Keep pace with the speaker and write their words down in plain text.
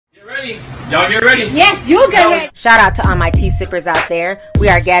Honey, y'all get ready? Yes, you get ready. Shout out to all my tea sippers out there. We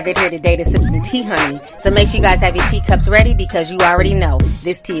are gathered here today to sip some tea, honey. So make sure you guys have your teacups ready because you already know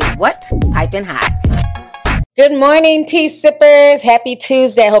this tea is what? Piping hot. Good morning, tea sippers. Happy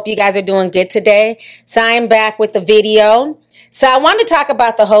Tuesday. I hope you guys are doing good today. So I'm back with the video. So I want to talk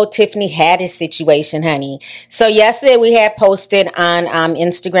about the whole Tiffany Haddish situation, honey. So yesterday we had posted on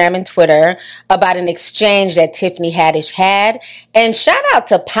Instagram and Twitter about an exchange that Tiffany Haddish had. And shout out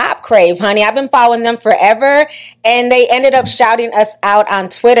to Pop Crave, honey. I've been following them forever. And they ended up shouting us out on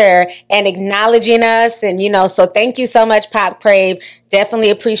Twitter and acknowledging us. And, so thank you so much, Pop Crave.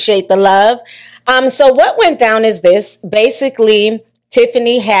 Definitely appreciate the love. So what went down is this. Basically,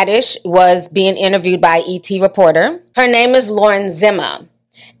 Tiffany Haddish was being interviewed by ET reporter. Her name is Lauren Zima.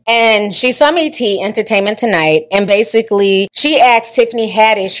 And she's from ET Entertainment Tonight. And basically, she asked Tiffany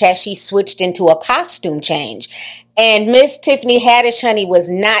Haddish, has she switched into a costume change? And Miss Tiffany Haddish, honey, was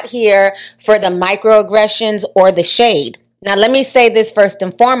not here for the microaggressions or the shade. Now, let me say this first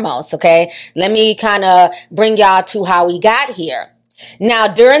and foremost, okay? Let me kind of bring y'all to how we got here. Now,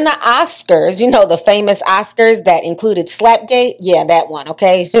 during the Oscars, the famous Oscars that included Slapgate. Yeah, that one,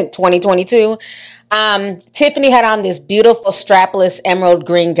 okay? 2022. Tiffany had on this beautiful strapless emerald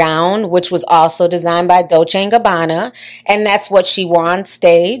green gown, which was also designed by Dolce & Gabbana. And that's what she wore on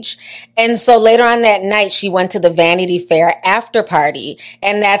stage. And so later on that night, she went to the Vanity Fair after party.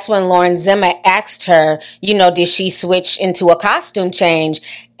 And that's when Lauren Zima asked her, did she switch into a costume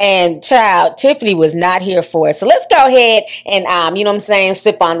change? And child, Tiffany was not here for it. So let's go ahead and,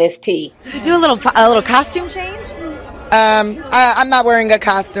 sip on this tea. Did you do a little costume change? I'm not wearing a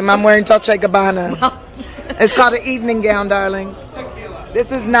costume. I'm wearing Dolce & Gabbana. It's called an evening gown, darling.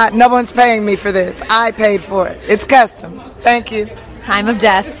 This is not, no one's paying me for this. I paid for it. It's custom. Thank you. Time of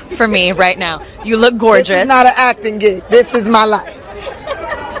death for me right now. You look gorgeous. This is not an acting gig. This is my life.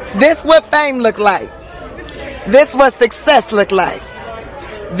 This what fame look like. This what success look like.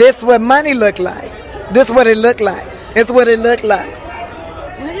 This what money look like. This what it look like. It's what it look like.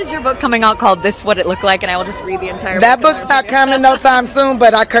 When is your book coming out called This What It Looked Like? And I will just read the entire book. That book's not coming no time soon,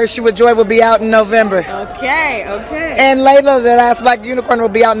 but I Curse You With Joy will be out in November. Okay. And Layla, The Last Black Unicorn, will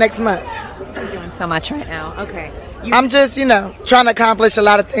be out next month. You're doing so much right now. Okay. I'm just, trying to accomplish a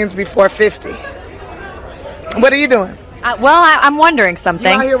lot of things before 50. What are you doing? I'm wondering something.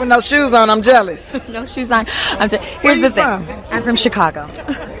 You're out here with no shoes on. I'm jealous. No shoes on. Here's the thing. From? I'm from Chicago.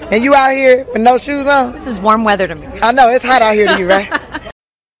 And you out here with no shoes on? This is warm weather to me. I know. It's hot out here to you, right?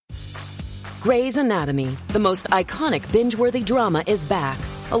 Grey's Anatomy, the most iconic binge-worthy drama, is back,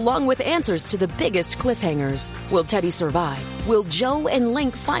 along with answers to the biggest cliffhangers. Will Teddy survive? Will Joe and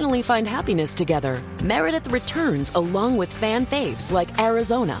Link finally find happiness together? Meredith returns along with fan faves like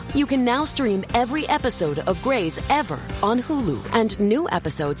Arizona. You can now stream every episode of Grey's ever on Hulu and new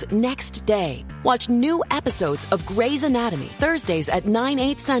episodes next day. Watch new episodes of Grey's Anatomy Thursdays at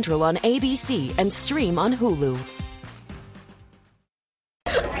 9/8 Central on ABC and stream on Hulu.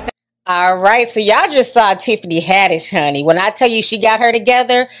 All right, so y'all just saw Tiffany Haddish, honey. When I tell you she got her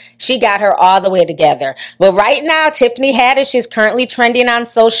together, she got her all the way together. But right now, Tiffany Haddish is currently trending on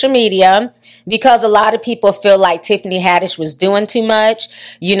social media because a lot of people feel like Tiffany Haddish was doing too much.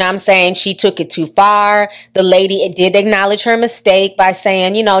 She took it too far. The lady did acknowledge her mistake by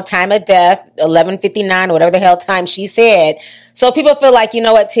saying, time of death, 11:59, whatever the hell time she said. So people feel like,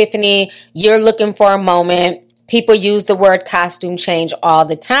 Tiffany, you're looking for a moment. People use the word costume change all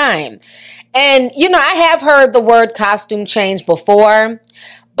the time. And, I have heard the word costume change before,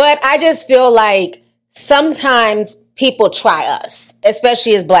 but I just feel like sometimes people try us,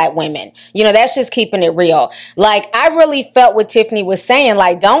 especially as Black women. That's just keeping it real. Like, I really felt what Tiffany was saying.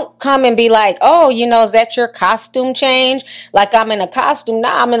 Like, don't come and be like, oh, is that your costume change? Like, I'm in a costume.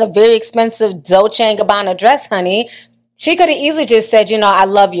 Now I'm in a very expensive Dolce & Gabbana dress, honey. She could have easily just said, I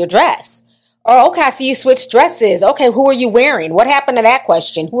love your dress. Oh, okay, so you switched dresses. Okay, who are you wearing? What happened to that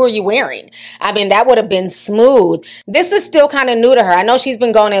question? Who are you wearing? That would have been smooth. This is still kind of new to her. I know she's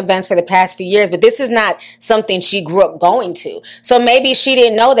been going to events for the past few years, but this is not something she grew up going to. So maybe she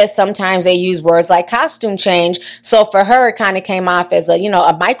didn't know that sometimes they use words like costume change. So for her, it kind of came off as a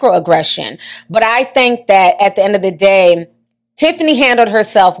microaggression. But I think that at the end of the day, Tiffany handled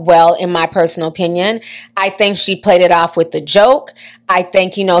herself well, in my personal opinion. I think she played it off with the joke. I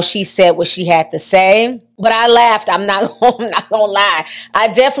think, she said what she had to say. But I laughed. I'm not going to lie. I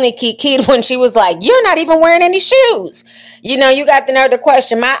definitely keyed when she was like, you're not even wearing any shoes. You got the nerve to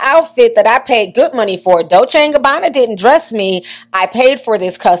question my outfit that I paid good money for. Dolce & Gabbana didn't dress me. I paid for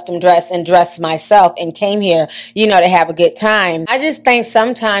this custom dress and dressed myself and came here, to have a good time. I just think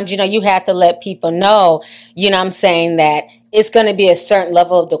sometimes, you have to let people know, that it's going to be a certain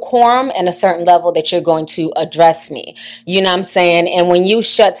level of decorum and a certain level that you're going to address me. You know what I'm saying? And when you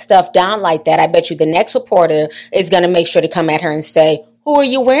shut stuff down like that, I bet you the next reporter is going to make sure to come at her and say, who are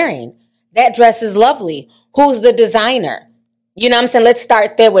you wearing? That dress is lovely. Who's the designer? You know what I'm saying? Let's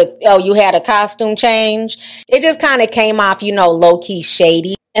start there with, oh, you had a costume change. It just kind of came off, low-key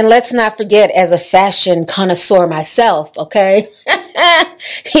shady. And let's not forget, as a fashion connoisseur myself, okay?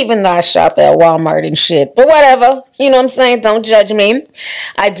 Even though I shop at Walmart and shit. But whatever. You know what I'm saying? Don't judge me.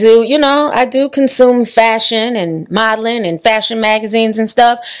 I do consume fashion and modeling and fashion magazines and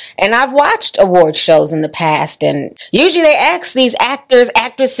stuff. And I've watched award shows in the past. And usually they ask these actors,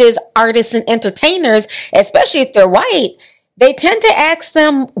 actresses, artists, and entertainers, especially if they're white, they tend to ask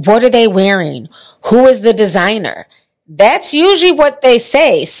them, what are they wearing? Who is the designer? That's usually what they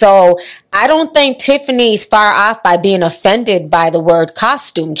say. So I don't think Tiffany's far off by being offended by the word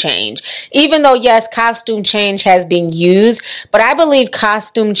costume change. Even though, yes, costume change has been used, but I believe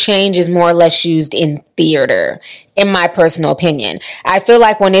costume change is more or less used in theater, in my personal opinion. I feel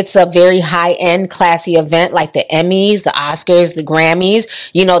like when it's a very high-end, classy event like the Emmys, the Oscars, the Grammys,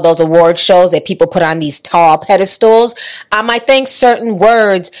 those award shows that people put on these tall pedestals, I think certain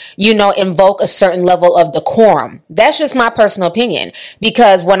words, invoke a certain level of decorum. That's just my personal opinion.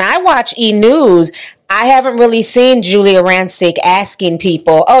 Because when I watch E! News, I haven't really seen Julia Rancic asking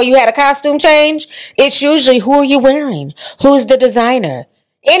people, oh, you had a costume change? It's usually, who are you wearing? Who's the designer?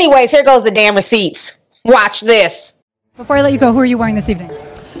 Anyways, here goes the damn receipts. Watch this. Before I let you go, who are you wearing this evening?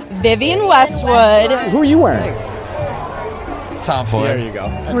 Vivienne Westwood. Who are you wearing? Tom Ford. There you go.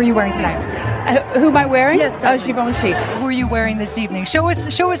 Who are you wearing tonight? Who am I wearing? Yes, Givenchy. Who are you wearing this evening? Show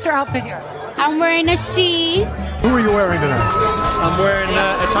us your outfit here. I'm wearing a she. Who are you wearing tonight? I'm wearing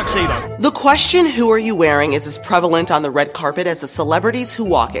a tuxedo. The question, who are you wearing, is as prevalent on the red carpet as the celebrities who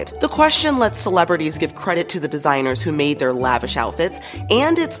walk it. The question lets celebrities give credit to the designers who made their lavish outfits,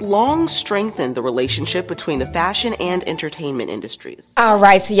 and it's long strengthened the relationship between the fashion and entertainment industries. All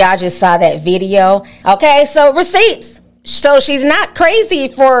right, so y'all just saw that video. Okay, so receipts. So she's not crazy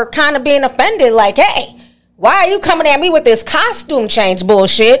for kind of being offended, like, hey, why are you coming at me with this costume change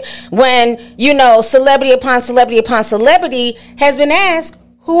bullshit when, celebrity upon celebrity upon celebrity has been asked,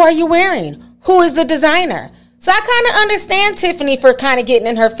 who are you wearing? Who is the designer? So I kind of understand Tiffany for kind of getting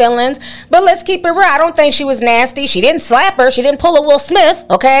in her feelings, but let's keep it real. I don't think she was nasty. She didn't slap her. She didn't pull a Will Smith,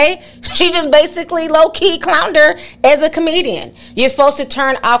 okay? She just basically low-key clowned her as a comedian. You're supposed to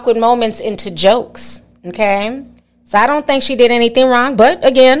turn awkward moments into jokes, okay? So I don't think she did anything wrong, but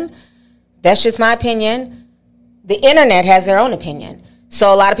again, that's just my opinion. The internet has their own opinion.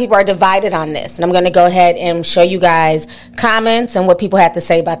 So a lot of people are divided on this. And I'm going to go ahead and show you guys comments and what people have to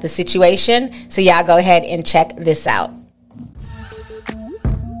say about the situation. So y'all go ahead and check this out.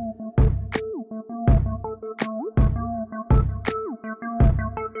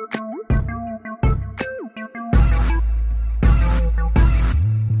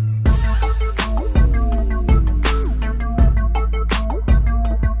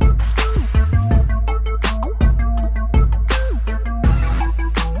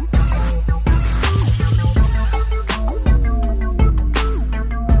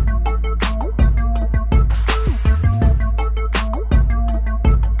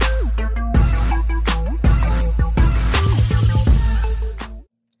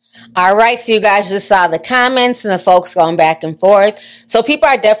 All right, so you guys just saw the comments and the folks going back and forth. So people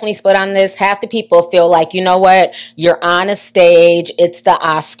are definitely split on this. Half the people feel like, you know what, you're on a stage, it's the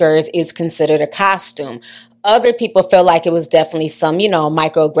Oscars, it's considered a costume. Other people feel like it was definitely some,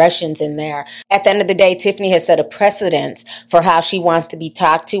 microaggressions in there. At the end of the day, Tiffany has set a precedent for how she wants to be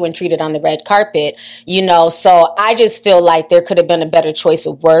talked to and treated on the red carpet, So I just feel like there could have been a better choice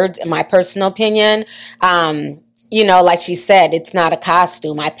of words, in my personal opinion. Like she said, it's not a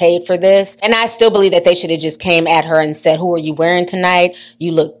costume. I paid for this. And I still believe that they should have just came at her and said, who are you wearing tonight?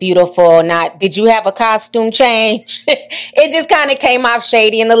 You look beautiful. Not, did you have a costume change? It just kind of came off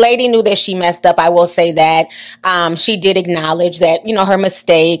shady. And the lady knew that she messed up. I will say that. She did acknowledge that, her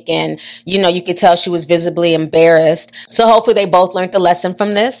mistake. And, you could tell she was visibly embarrassed. So hopefully they both learned the lesson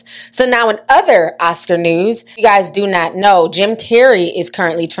from this. So now in other Oscar news, you guys do not know, Jim Carrey is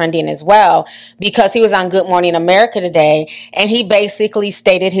currently trending as well because he was on Good Morning America today, and he basically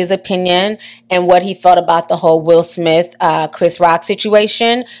stated his opinion and what he felt about the whole Will Smith, Chris Rock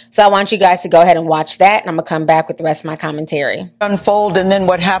situation. So I want you guys to go ahead and watch that, and I'm going to come back with the rest of my commentary. Unfold, and then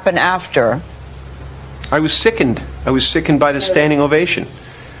what happened after? I was sickened. I was sickened by the standing ovation.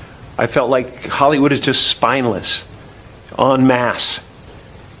 I felt like Hollywood is just spineless, en masse.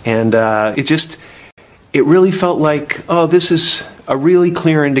 And it really felt like, oh, this is a really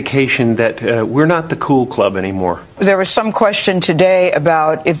clear indication that we're not the cool club anymore. There was some question today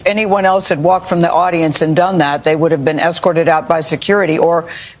about if anyone else had walked from the audience and done that, they would have been escorted out by security or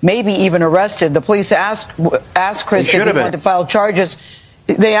maybe even arrested. The police asked Chris if he wanted to file charges.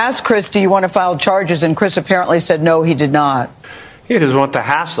 They asked Chris, do you want to file charges? And Chris apparently said no, he did not. He doesn't want the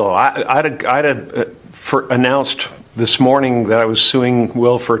hassle. I'd announced this morning that I was suing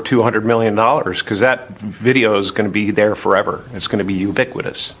Will for $200 million because that video is going to be there forever. It's going to be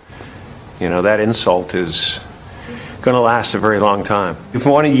ubiquitous. You know, that insult is going to last a very long time. If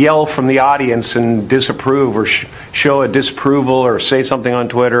you want to yell from the audience and disapprove or show a disapproval or say something on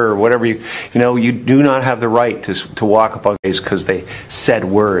Twitter or whatever, you do not have the right to walk up on stage because they said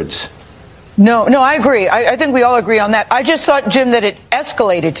words. No, I agree. I think we all agree on that. I just thought, Jim, that it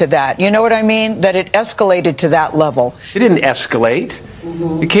escalated to that. You know what I mean? That it escalated to that level. It didn't escalate.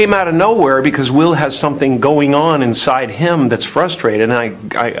 It came out of nowhere because Will has something going on inside him that's frustrated,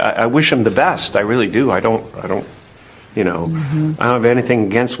 and I wish him the best. I really do. I don't have anything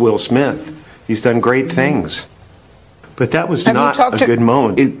against Will Smith. He's done great things. But that was not a good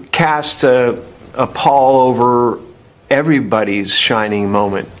moment. It cast a pall over everybody's shining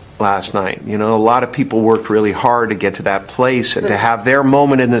moment last night. You know, a lot of people worked really hard to get to that place and to have their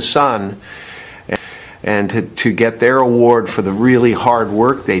moment in the sun and to get their award for the really hard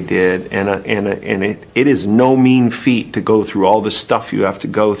work they did. And it is no mean feat to go through all the stuff you have to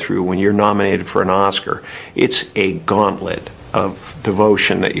go through when you're nominated for an Oscar. It's a gauntlet of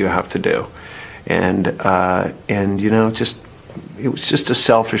devotion that you have to do. And it was just a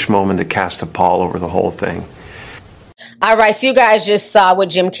selfish moment to cast a pall over the whole thing. All right, so you guys just saw what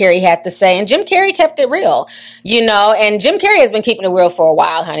Jim Carrey had to say, and Jim Carrey kept it real, and Jim Carrey has been keeping it real for a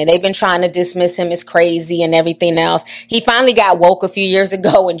while, honey. They've been trying to dismiss him as crazy and everything else. He finally got woke a few years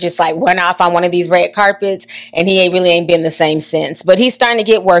ago and just went off on one of these red carpets, and he really ain't been the same since. But he's starting to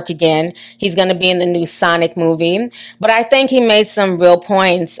get work again. He's going to be in the new Sonic movie. But I think he made some real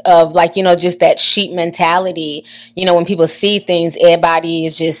points of just that sheep mentality. When people see things, everybody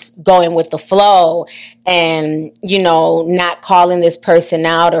is just going with the flow and, not calling this person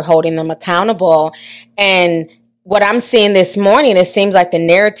out or holding them accountable. And what I'm seeing this morning, it seems like the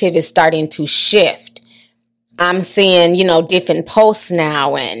narrative is starting to shift. I'm seeing, different posts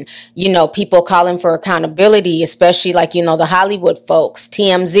now and, people calling for accountability, especially the Hollywood folks,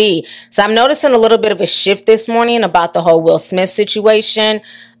 TMZ. So I'm noticing a little bit of a shift this morning about the whole Will Smith situation.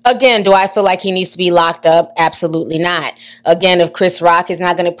 Again, do I feel like he needs to be locked up? Absolutely not. Again, if Chris Rock is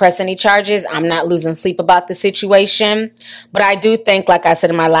not going to press any charges, I'm not losing sleep about the situation. But I do think, like I said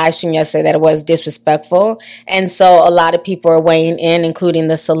in my live stream yesterday, that it was disrespectful. And so a lot of people are weighing in, including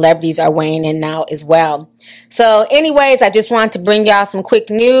the celebrities are weighing in now as well. So anyways, I just wanted to bring y'all some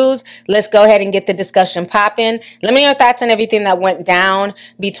quick news. Let's go ahead and get the discussion popping. Let me know your thoughts on everything that went down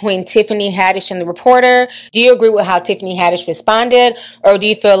between Tiffany Haddish and the reporter. Do you agree with how Tiffany Haddish responded, or do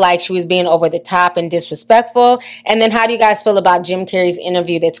you feel like she was being over the top and disrespectful? And then how do you guys feel about Jim Carrey's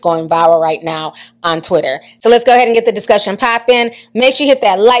interview that's going viral right now on Twitter? So let's go ahead and get the discussion popping. Make sure you hit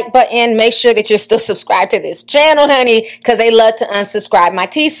that like button. Make sure that you're still subscribed to this channel, honey, because they love to unsubscribe my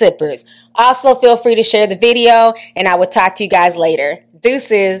tea sippers. Also, feel free to share the video, and I will talk to you guys later.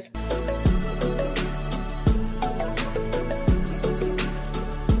 Deuces.